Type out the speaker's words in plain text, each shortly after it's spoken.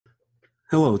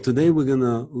Hello, today we're going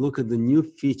to look at the new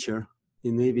feature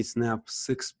in AVSnap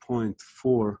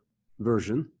 6.4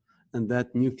 version, and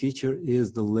that new feature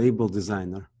is the label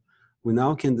designer. We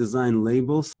now can design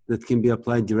labels that can be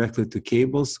applied directly to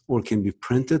cables or can be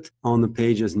printed on the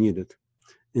page as needed.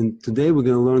 And today we're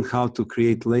going to learn how to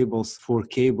create labels for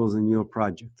cables in your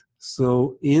project.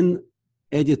 So in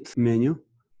Edit menu,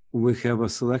 we have a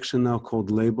selection now called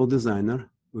Label Designer.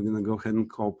 We're going to go ahead and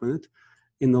open it.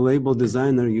 In the label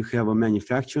designer, you have a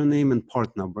manufacturer name and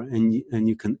part number, and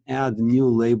you can add new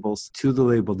labels to the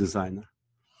label designer.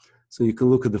 So you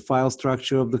can look at the file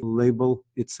structure of the label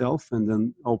itself and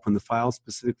then open the file,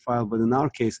 specific file. But in our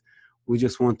case, we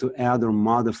just want to add or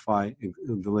modify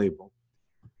the label.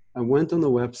 I went on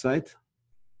the website,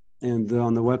 and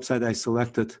on the website, I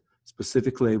selected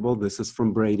specific label. This is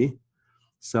from Brady,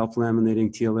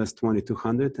 self-laminating TLS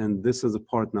 2200, and this is a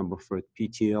part number for it,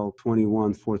 PTL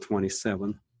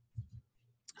 21427.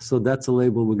 So that's a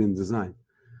label we can design.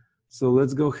 So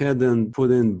let's go ahead and put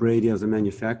in Brady as a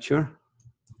manufacturer.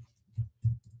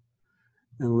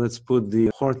 And let's put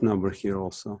the part number here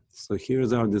also. So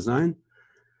here's our design.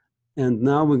 And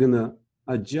now we're going to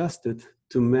adjust it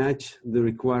to match the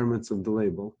requirements of the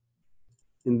label.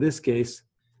 In this case,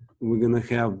 we're going to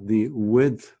have the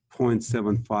width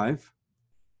 0.75.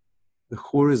 The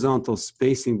horizontal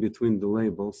spacing between the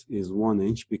labels is 1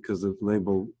 inch because the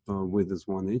label width is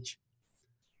 1 inch.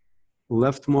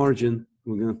 Left margin,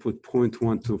 we're going to put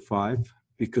 0.125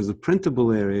 because the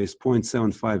printable area is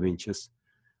 0.75 inches,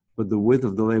 but the width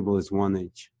of the label is 1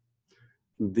 inch.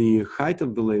 The height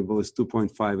of the label is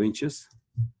 2.5 inches.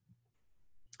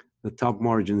 The top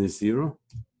margin is 0,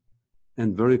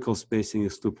 and vertical spacing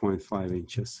is 2.5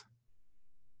 inches.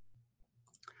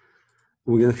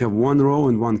 We're going to have 1 row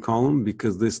and 1 column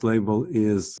because this label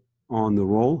is on the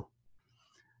roll,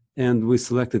 and we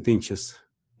selected inches.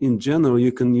 In general,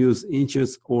 you can use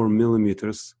inches or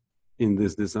millimeters in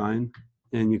this design,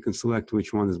 and you can select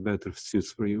which one is better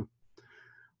suits for you.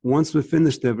 Once we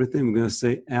finished everything, we're going to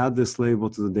say add this label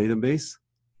to the database,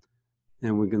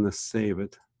 and we're going to save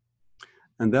it.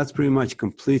 And that's pretty much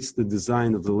completes the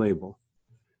design of the label.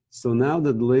 So now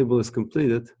that the label is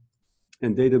completed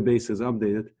and database is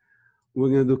updated, we're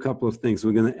going to do a couple of things.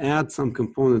 We're going to add some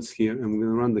components here, and we're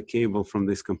going to run the cable from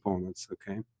these components,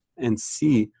 okay? And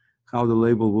see how the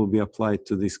label will be applied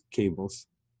to these cables.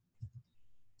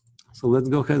 So let's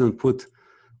go ahead and put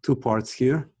 2 parts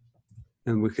here.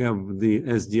 And we have the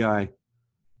SDI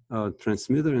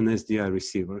transmitter and SDI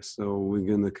receiver. So we're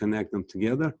going to connect them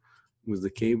together with the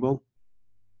cable,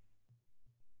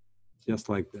 just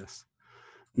like this.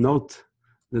 Note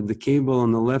that the cable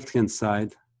on the left-hand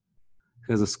side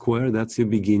has a square, that's the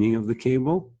beginning of the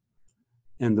cable,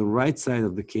 and the right side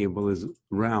of the cable is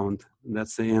round,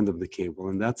 that's the end of the cable.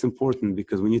 And that's important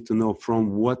because we need to know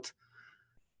from what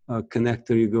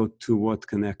connector you go to what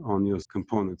connect on your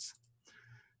components.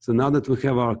 So now that we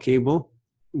have our cable,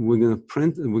 we're going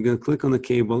to click on the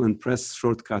cable and press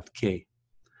shortcut K.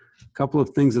 A couple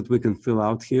of things that we can fill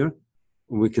out here.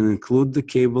 We can include the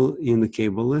cable in the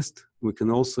cable list. We can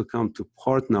also come to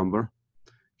part number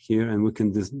here, and we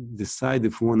can decide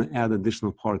if we want to add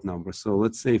additional part number. So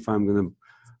let's say if I'm going to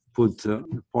put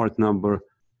part number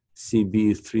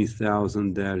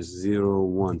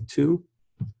CB3000-012,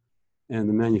 and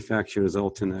the manufacturer is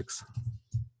Altinex.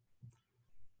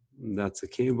 That's a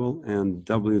cable, and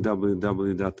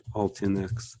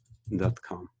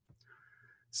www.altinex.com.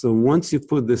 So once you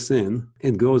put this in,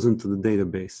 it goes into the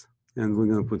database. And we're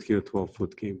going to put here a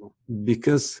 12-foot cable.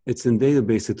 Because it's in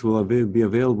database, it will be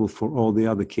available for all the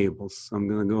other cables. So I'm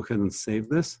going to go ahead and save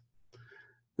this.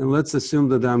 And let's assume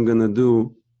that I'm going to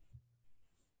do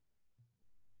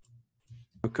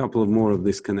a couple of more of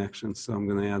these connections. So I'm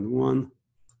going to add 1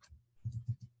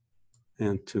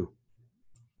 and 2.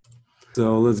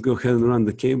 So let's go ahead and run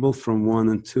the cable from 1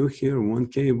 and 2 here. 1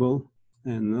 cable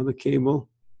and another cable.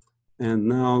 And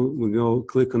now we go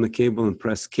click on the cable and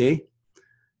press K.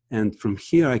 And from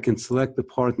here, I can select the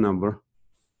part number.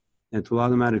 It will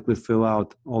automatically fill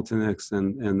out Altinex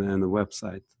and the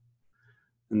website.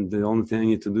 And the only thing I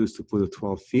need to do is to put it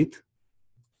 12 feet.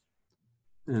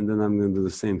 And then I'm going to do the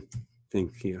same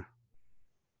thing here.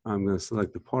 I'm going to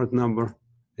select the part number.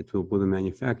 It will put the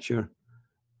manufacturer,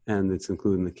 and it's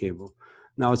included in the cable.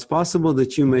 Now, it's possible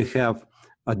that you may have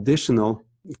additional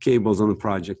cables on the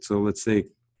project. So let's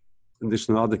say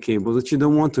additional other cables that you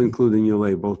don't want to include in your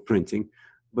label printing,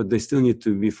 but they still need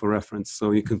to be for reference.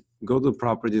 So you can go to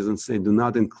properties and say, do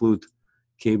not include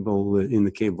cable in the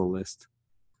cable list.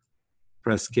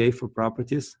 Press K for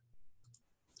properties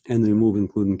and remove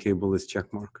including cable list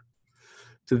checkmark.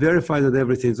 To verify that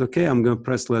everything's okay, I'm going to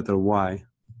press letter Y.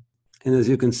 And as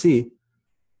you can see,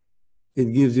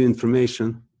 it gives you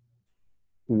information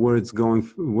where it's going,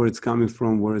 where it's coming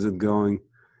from, where is it going.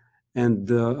 And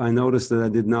I noticed that I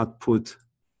did not put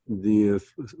the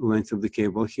length of the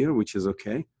cable here, which is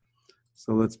okay.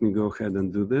 So let me go ahead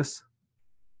and do this.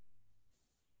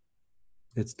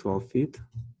 It's 12 feet.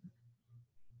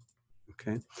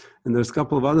 Okay. And there's a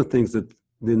couple of other things that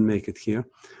didn't make it here.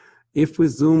 If we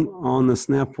zoom on a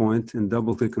snap point and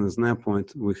double click on the snap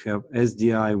point, we have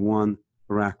SDI1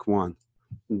 rack 1.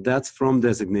 That's from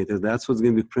designated. That's what's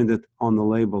going to be printed on the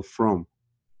label from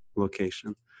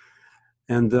location.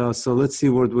 And so let's see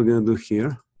what we're going to do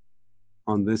here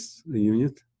on this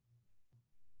unit.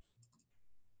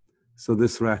 So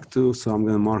this rack 2, so I'm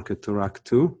going to mark it to rack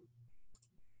 2.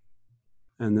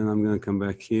 And then I'm going to come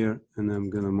back here and I'm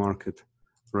going to mark it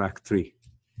rack 3.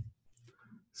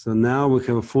 So now we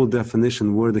have a full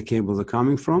definition where the cables are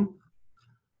coming from.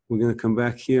 We're going to come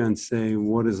back here and say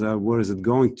where is it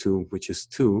going to, which is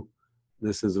 2.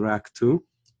 This is rack 2.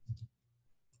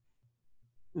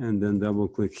 And then double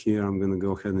click here. I'm going to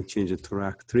go ahead and change it to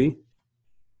rack 3.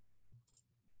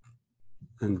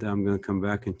 And I'm going to come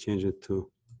back and change it to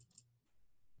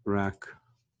rack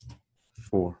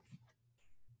 4.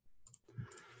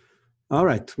 All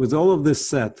right, with all of this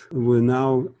set, we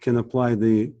now can apply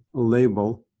the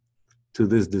label to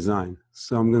this design.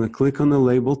 So I'm going to click on the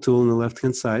label tool on the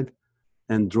left-hand side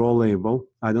and draw label.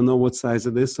 I don't know what size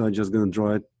it is, so I'm just going to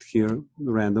draw it here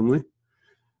randomly.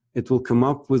 It will come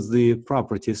up with the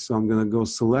properties. So I'm going to go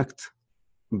select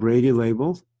Brady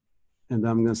label, and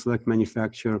I'm going to select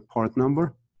manufacturer part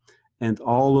number, and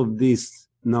all of these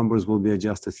numbers will be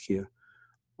adjusted here.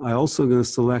 I also going to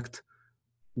select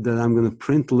that I'm going to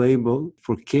print label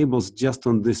for cables just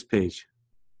on this page.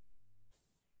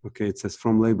 Okay, it says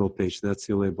from label page. That's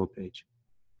your label page.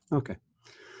 Okay.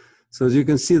 So as you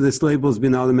can see, this label has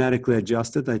been automatically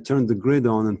adjusted. I turned the grid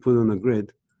on and put on a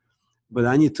grid, but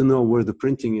I need to know where the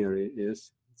printing area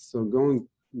is. So going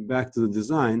back to the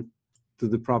design, to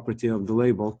the property of the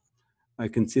label, I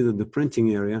can see that the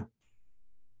printing area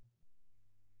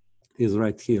is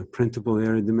right here, printable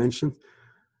area dimension,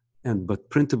 but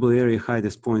printable area height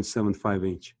is 0.75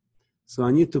 inch. So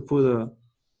I need to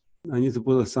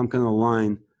put some kind of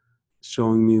line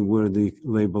showing me where the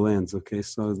label ends. Okay,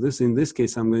 so in this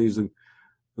case, I'm going to use a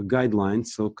guideline.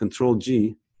 So Control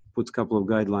G puts a couple of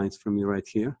guidelines for me right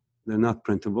here. They're not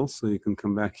printable, so you can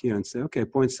come back here and say, okay,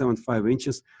 0.75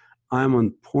 inches. I'm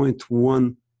on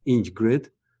 0.1 inch grid.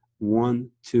 1,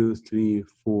 2, 3,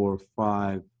 4,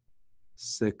 5,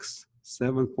 6,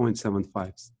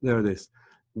 7.75. There it is.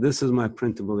 This is my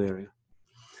printable area.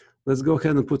 Let's go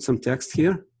ahead and put some text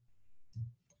here.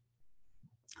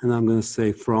 And I'm going to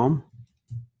say from.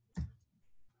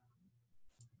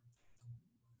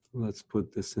 Let's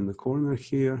put this in the corner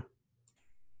here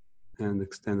and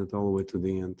extend it all the way to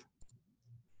the end.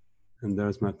 And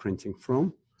there's my printing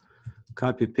from.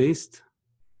 Copy paste.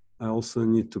 I also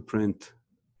need to print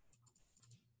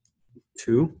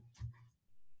 2.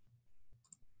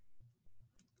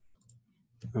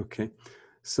 Okay.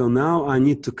 So now I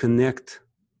need to connect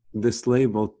this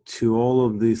label to all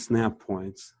of these snap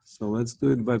points. So let's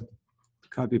do it by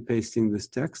copy pasting this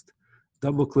text,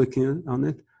 double clicking on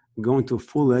it, going to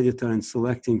full editor and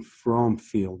selecting from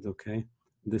field. Okay.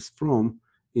 This from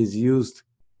is used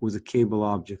with a cable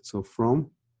object. So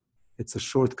from, it's a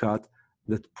shortcut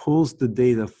that pulls the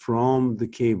data from the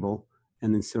cable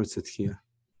and inserts it here.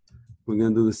 We're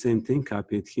going to do the same thing,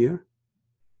 copy it here.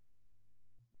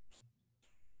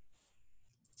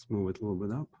 Let's move it a little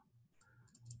bit up.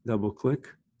 Double click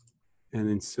and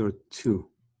insert to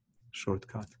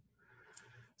shortcut.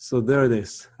 So there it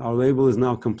is. Our label is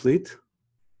now complete.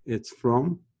 It's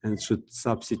from, and it should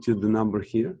substitute the number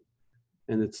here.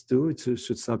 And it's to, it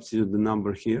should substitute the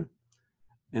number here.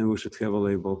 And we should have a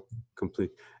label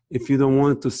complete. If you don't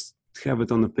want to have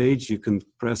it on the page, you can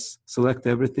select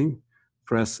everything,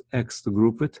 press X to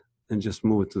group it, and just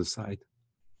move it to the side.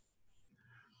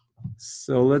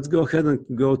 So let's go ahead and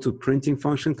go to printing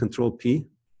function, Control P,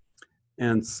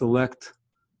 and select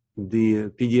the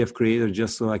PDF creator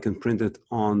just so I can print it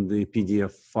on the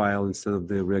PDF file instead of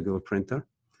the regular printer.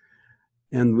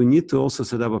 And we need to also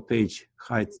set up a page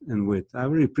height and width. I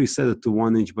already preset it to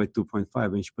 1 inch by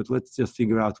 2.5 inch, but let's just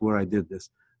figure out where I did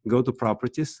this. Go to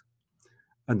Properties,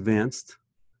 Advanced.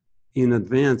 In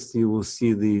Advanced, you will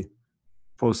see the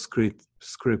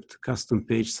PostScript custom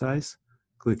page size.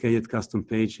 Click Edit Custom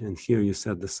Page, and here you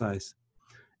set the size.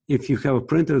 If you have a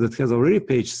printer that has already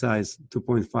page size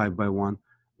 2.5 by 1,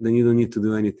 then you don't need to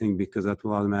do anything because that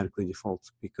will automatically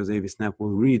default, because AVSnap will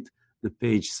read the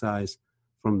page size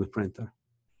from the printer.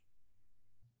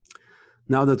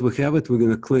 Now that we have it, we're going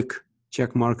to click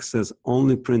check mark says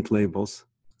only print labels.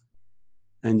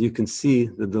 And you can see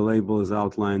that the label is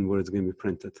outlined where it's going to be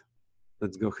printed.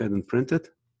 Let's go ahead and print it.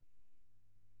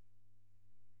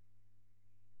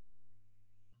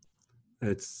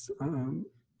 It's on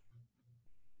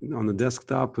the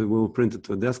desktop. We will print it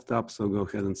to a desktop, so go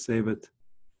ahead and save it.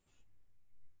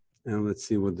 And let's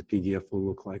see what the PDF will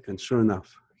look like. And sure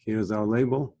enough, here's our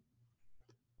label.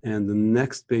 And the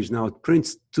next page, now it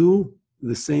prints two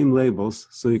the same labels,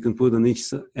 so you can put on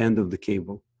each end of the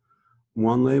cable.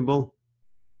 One label,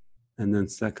 and then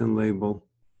second label,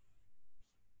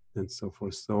 and so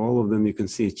forth. So all of them, you can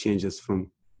see it changes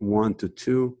from 1 to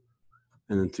 2,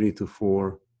 and then 3 to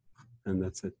 4, and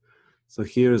that's it. So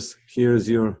here's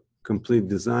your complete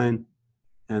design,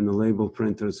 and the label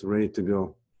printer is ready to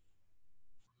go.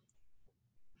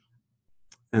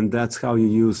 And that's how you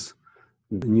use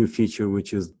the new feature,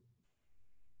 which is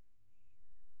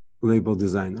Label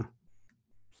Designer.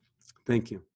 Thank you.